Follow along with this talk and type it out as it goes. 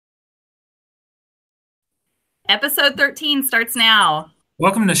Episode 13 starts now.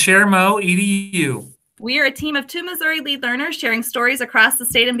 Welcome to ShareMo EDU. We are a team of two Missouri lead learners sharing stories across the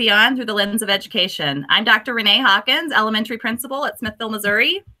state and beyond through the lens of education. I'm Dr. Renee Hawkins, elementary principal at Smithville,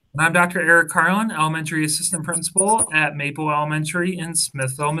 Missouri. And I'm Dr. Eric Carlin, elementary assistant principal at Maple Elementary in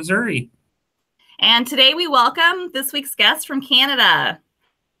Smithville, Missouri. And today we welcome this week's guest from Canada.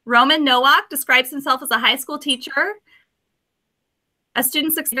 Roman Nowak describes himself as a high school teacher, a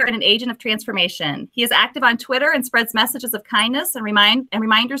student successor, and an agent of transformation. He is active on Twitter and spreads messages of kindness and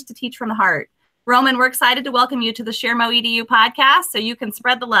reminders to teach from the heart. Roman, we're excited to welcome you to the ShareMo EDU podcast so you can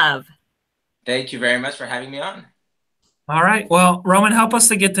spread the love. Thank you very much for having me on. All right. Well, Roman, help us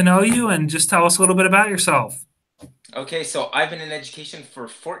to get to know you and just tell us a little bit about yourself. Okay, so I've been in education for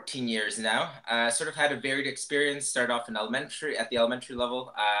 14 years now. Sort of had a varied experience. Started off in at the elementary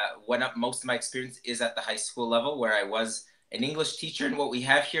level. Went up, most of my experience is at the high school level, where I was an English teacher. And what we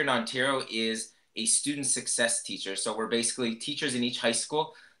have here in Ontario is a student success teacher. So we're basically teachers in each high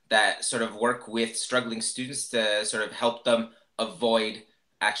school that sort of work with struggling students to sort of help them avoid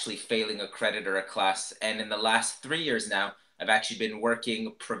actually failing a credit or a class. And in the last 3 years now, I've actually been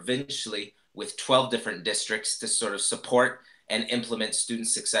working provincially with 12 different districts to sort of support and implement student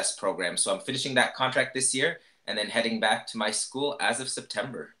success programs. So I'm finishing that contract this year and then heading back to my school as of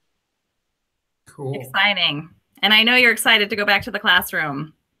September. Cool. Exciting. And I know you're excited to go back to the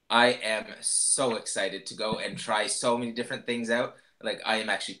classroom. I am so excited to go and try so many different things out. Like, I am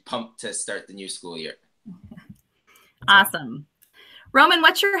actually pumped to start the new school year. Awesome. Roman,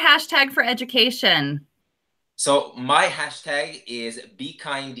 what's your hashtag for education? So my hashtag is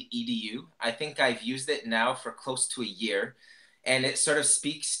BeKindEDU. I think I've used it now for close to a year, and it sort of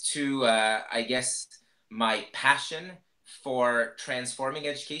speaks to, I guess, my passion for transforming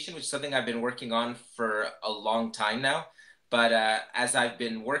education, which is something I've been working on for a long time now. But as I've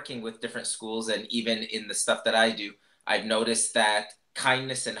been working with different schools and even in the stuff that I do, I've noticed that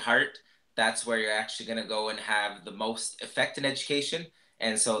kindness and heart, that's where you're actually going to go and have the most effect in education.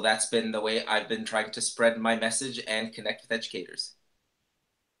 And so that's been the way I've been trying to spread my message and connect with educators.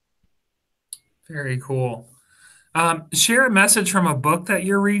 Very cool. Share a message from a book that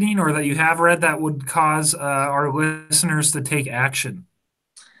you're reading or that you have read that would cause our listeners to take action.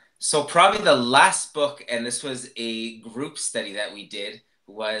 So probably the last book, and this was a group study that we did,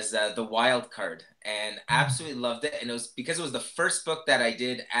 was The Wild Card, and absolutely loved it. And it was because it was the first book that I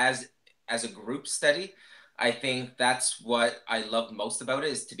did as a group study. I think that's what I loved most about it,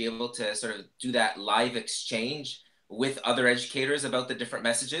 is to be able to sort of do that live exchange with other educators about the different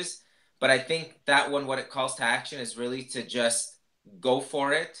messages. But I think that one, what it calls to action is really to just go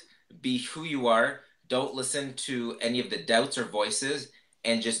for it, be who you are, don't listen to any of the doubts or voices,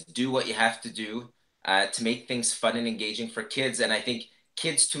 and just do what you have to do to make things fun and engaging for kids. And I think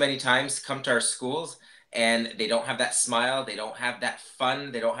kids too many times come to our schools and they don't have that smile, they don't have that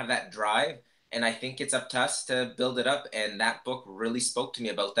fun, they don't have that drive. And I think it's up to us to build it up. And that book really spoke to me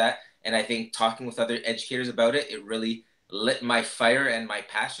about that. And I think talking with other educators about it, it really lit my fire and my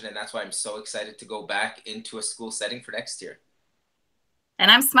passion. And that's why I'm so excited to go back into a school setting for next year.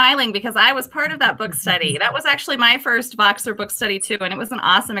 And I'm smiling because I was part of that book study. That was actually my first Voxer book study too. And it was an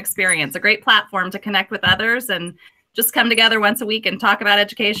awesome experience, a great platform to connect with others and just come together once a week and talk about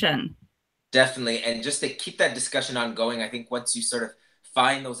education. Definitely. And just to keep that discussion ongoing, I think once you sort of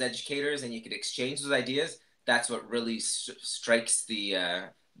find those educators and you can exchange those ideas, that's what really strikes the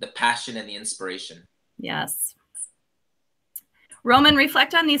passion and the inspiration. Yes. Roman,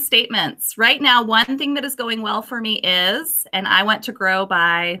 reflect on these statements. Right now, one thing that is going well for me is, and I want to grow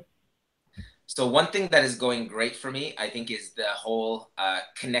by. So one thing that is going great for me, I think, is the whole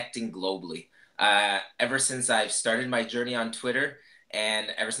connecting globally. Ever since I've started my journey on Twitter, and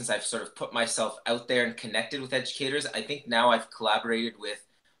ever since I've sort of put myself out there and connected with educators, I think now I've collaborated with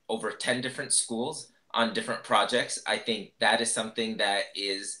over 10 different schools on different projects. I think that is something that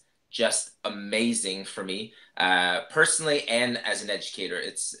is just amazing for me personally and as an educator.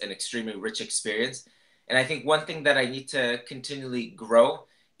 It's an extremely rich experience. And I think one thing that I need to continually grow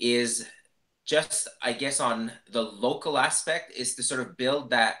is just, I guess, on the local aspect, is to sort of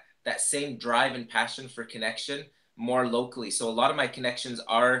build that same drive and passion for connection more locally. So a lot of my connections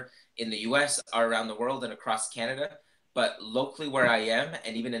are in the US, are around the world and across Canada, but locally where I am,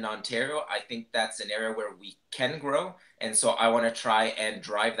 and even in Ontario, I think that's an area where we can grow. And so I want to try and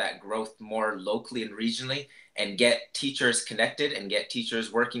drive that growth more locally and regionally and get teachers connected and get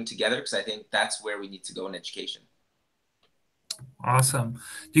teachers working together, because I think that's where we need to go in education. Awesome.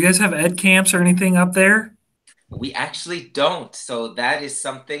 Do you guys have ed camps or anything up there? We actually don't. So that is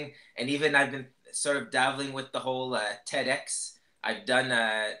something, and even I've been sort of dabbling with the whole TEDx. I've done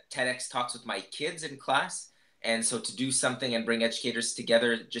TEDx talks with my kids in class, And so to do something and bring educators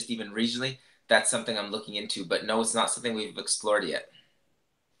together, just even regionally, that's something I'm looking into. But no, it's not something we've explored yet.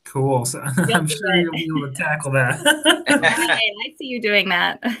 Cool. So You'll I'm do sure it. you'll be able to tackle that. I see you doing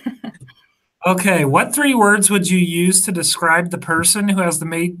that. Okay, what three words would you use to describe the person who has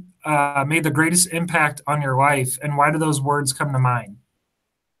made the greatest impact on your life, and why do those words come to mind?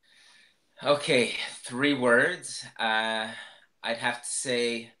 Okay, three words. I'd have to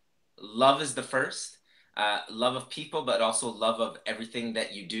say love is the first. Love of people, but also love of everything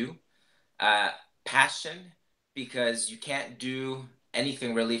that you do. Uh, Passion, because you can't do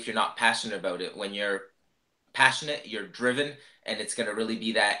anything really if you're not passionate about it. When you're passionate, you're driven, and it's going to really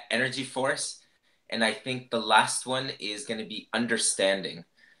be that energy force. And I think the last one is going to be understanding.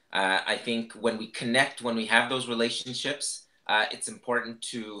 I think when we connect, when we have those relationships, it's important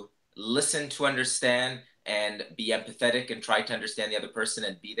to listen to understand and be empathetic and try to understand the other person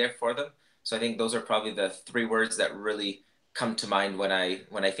and be there for them. So I think those are probably the three words that really come to mind when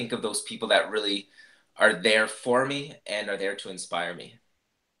I think of those people that really are there for me and are there to inspire me.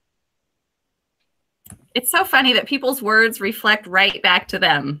 It's so funny that people's words reflect right back to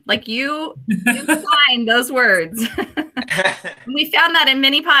them. Like you find those words. We found that in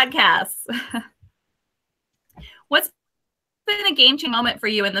many podcasts. What's been a game-changing moment for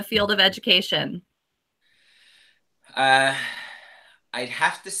you in the field of education? Uh, I'd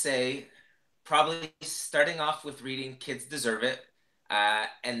have to say probably starting off with reading Kids Deserve It,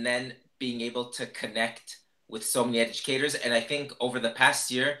 and then being able to connect with so many educators. And I think over the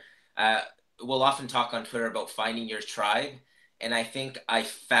past year, we'll often talk on Twitter about finding your tribe. And I think I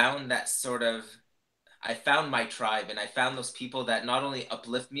found my tribe, and I found those people that not only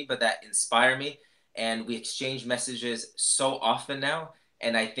uplift me, but that inspire me. And we exchange messages so often now.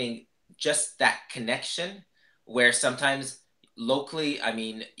 And I think just that connection where sometimes locally, I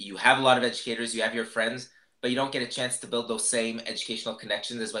mean, you have a lot of educators, you have your friends, but you don't get a chance to build those same educational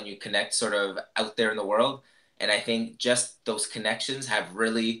connections as when you connect sort of out there in the world. And I think just those connections have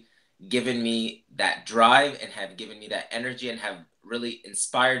really given me that drive and have given me that energy and have really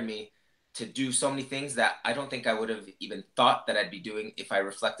inspired me to do so many things that I don't think I would have even thought that I'd be doing if I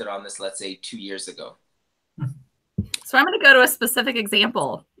reflected on this, let's say 2 years ago. So I'm going to go to a specific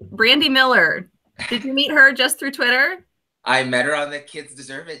example. Brandy Miller. Did you meet her just through Twitter? I met her on the Kids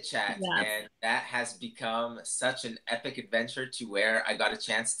Deserve It chat, Yes. and that has become such an epic adventure to where I got a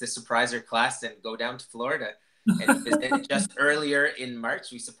chance to surprise her class and go down to Florida and visit. Just earlier in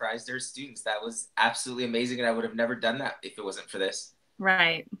March, we surprised our students. That was absolutely amazing, and I would have never done that if it wasn't for this.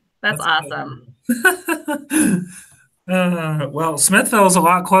 Right. That's awesome. Well, Smithville's a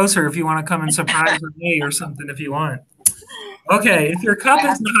lot closer if you want to come and surprise me or something if you want. Okay, if your cup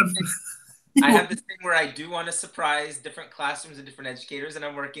is not... I have this thing where I do want to surprise different classrooms and different educators, and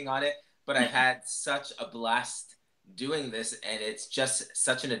I'm working on it, but I've had such a blast doing this, and it's just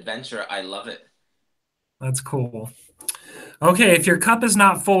such an adventure. I love it. That's cool. Okay, if your cup is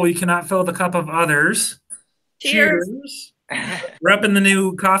not full, you cannot fill the cup of others. Cheers. We're up in the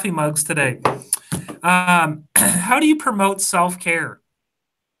new coffee mugs today. How do you promote self-care?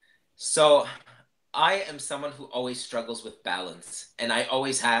 So I am someone who always struggles with balance, and I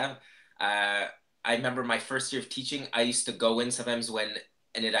always have. I remember my first year of teaching, I used to go in sometimes when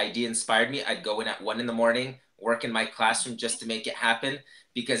an idea inspired me. I'd go in at 1 a.m, work in my classroom just to make it happen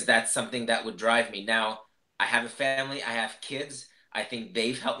because that's something that would drive me. Now, I have a family, I have kids. I think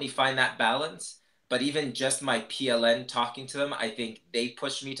they've helped me find that balance. But even just my PLN talking to them, I think they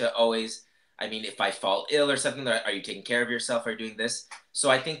push me to always, I mean, if I fall ill or something, are you taking care of yourself? Are you doing this? So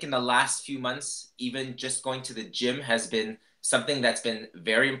I think in the last few months, even just going to the gym has been something that's been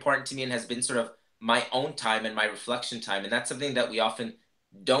very important to me and has been sort of my own time and my reflection time. And that's something that we often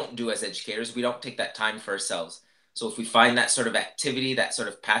don't do as educators. We don't take that time for ourselves. So if we find that sort of activity, that sort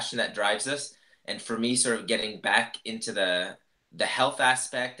of passion that drives us, and for me, sort of getting back into the health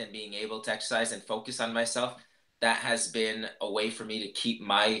aspect and being able to exercise and focus on myself, that has been a way for me to keep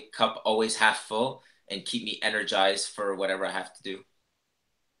my cup always half full and keep me energized for whatever I have to do.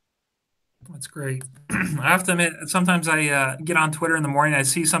 That's great. I have to admit, sometimes I get on Twitter in the morning, I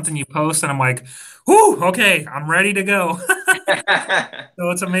see something you post, and I'm like, whoo, okay, I'm ready to go. So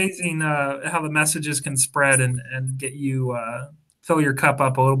it's amazing how the messages can spread and get you fill your cup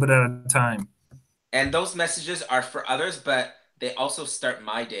up a little bit at a time. And those messages are for others, but they also start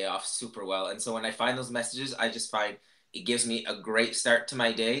my day off super well. And so when I find those messages, I just find it gives me a great start to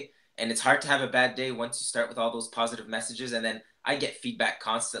my day. And it's hard to have a bad day once you start with all those positive messages. And then I get feedback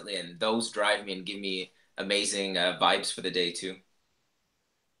constantly, and those drive me and give me amazing vibes for the day too.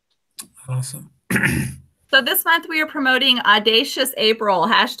 Awesome. So this month we are promoting Audacious April,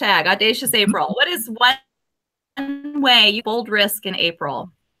 hashtag Audacious April. What is one way you bold risk in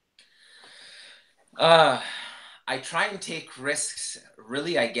April? I try and take risks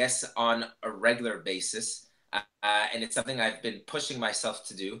really, I guess, on a regular basis. And it's something I've been pushing myself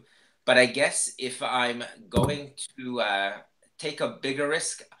to do. But I guess if I'm going to take a bigger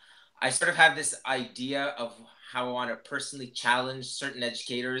risk, I sort of have this idea of how I want to personally challenge certain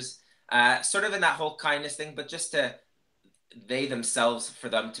educators, sort of in that whole kindness thing, but just to they themselves for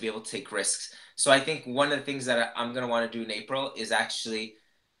them to be able to take risks. So I think one of the things that I'm going to want to do in April is actually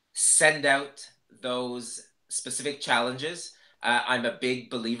send out those specific challenges. I'm a big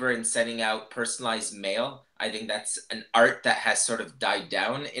believer in sending out personalized mail. I think that's an art that has sort of died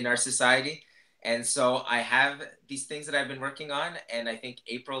down in our society. And so I have these things that I've been working on, and I think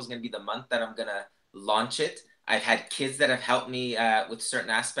April is going to be the month that I'm going to launch it. I've had kids that have helped me with certain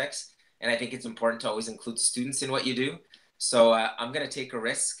aspects, and I think it's important to always include students in what you do. So I'm going to take a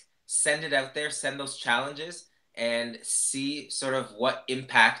risk, send it out there, send those challenges, and see sort of what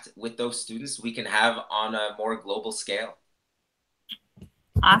impact with those students we can have on a more global scale.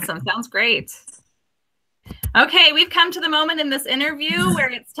 Awesome. Sounds great. Okay, we've come to the moment in this interview where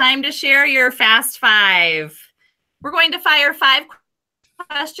it's time to share your Fast Five. We're going to fire 5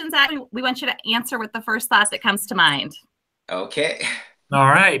 questions at you. We want you to answer with the first thought that comes to mind. Okay. All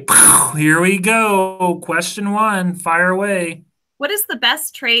right. Here we go. Question 1. Fire away. What is the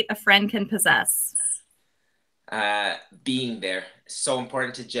best trait a friend can possess? Being there. So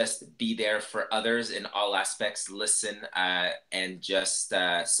important to just be there for others in all aspects, listen, and just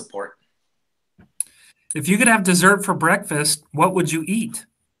support. If you could have dessert for breakfast, what would you eat?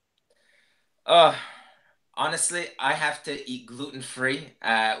 Honestly, I have to eat gluten-free,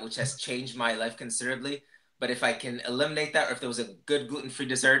 which has changed my life considerably. But if I can eliminate that, or if there was a good gluten-free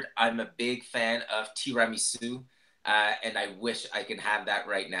dessert, I'm a big fan of tiramisu, and I wish I could have that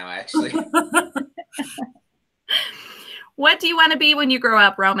right now, actually. What do you want to be when you grow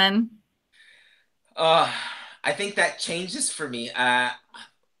up, Roman? I think that changes for me. I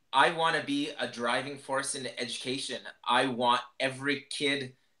want to be a driving force in education. I want every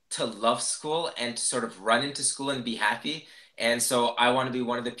kid to love school and to sort of run into school and be happy. And so I want to be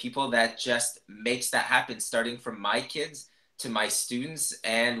one of the people that just makes that happen, starting from my kids to my students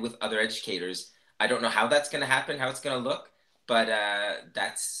and with other educators. I don't know how that's going to happen, how it's going to look, but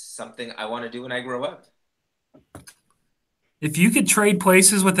that's something I want to do when I grow up. If you could trade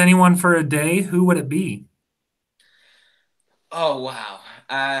places with anyone for a day, who would it be? Oh, wow.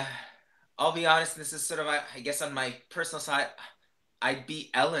 I'll be honest, this is sort of, I guess, on my personal side, I'd be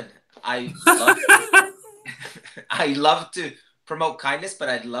Ellen. I love to promote kindness, but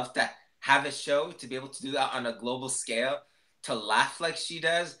I'd love to have a show to be able to do that on a global scale, to laugh like she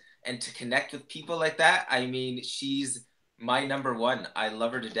does, and to connect with people like that. I mean, she's my number one. I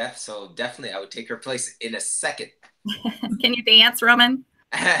love her to death, so definitely I would take her place in a second. Can you dance, Roman?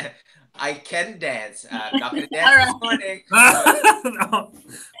 I can dance. I'm not going to dance this morning. No.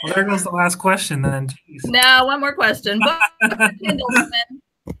 Well, there goes the last question then. Jeez. No, one more question. Book or Kindle, Roman?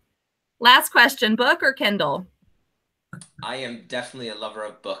 Last question, book or Kindle? I am definitely a lover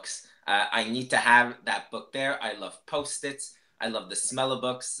of books. I need to have that book there. I love Post-its. I love the smell of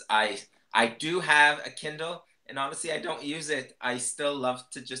books. I do have a Kindle, and honestly, I don't use it. I still love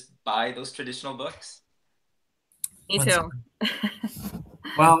to just buy those traditional books. Me too.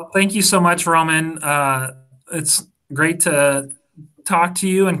 Well, thank you so much, Roman. It's great to talk to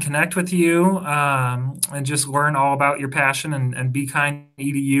you and connect with you, and just learn all about your passion and Be Kind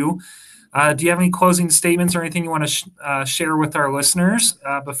EDU. Do you have any closing statements or anything you want to share with our listeners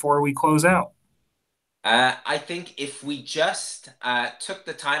before we close out? I think if we just took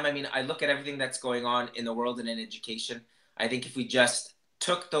the time, I mean, I look at everything that's going on in the world and in education. I think if we just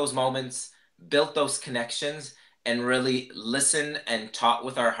took those moments, built those connections, and really listen and talk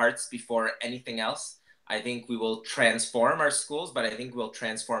with our hearts before anything else, I think we will transform our schools, but I think we'll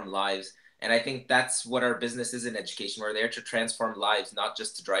transform lives. And I think that's what our business is in education. We're there to transform lives, not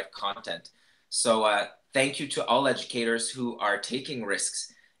just to drive content. So thank you to all educators who are taking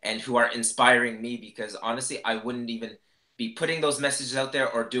risks and who are inspiring me, because honestly, I wouldn't even be putting those messages out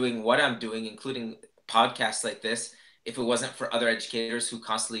there or doing what I'm doing, including podcasts like this, if it wasn't for other educators who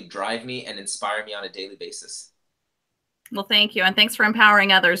constantly drive me and inspire me on a daily basis. Well, thank you. And thanks for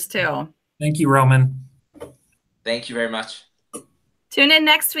empowering others too. Thank you, Roman. Thank you very much. Tune in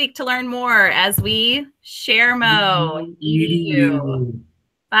next week to learn more as we share Mo EDU.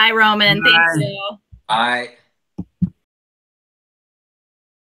 Bye, Roman. Bye. Thank you. Bye.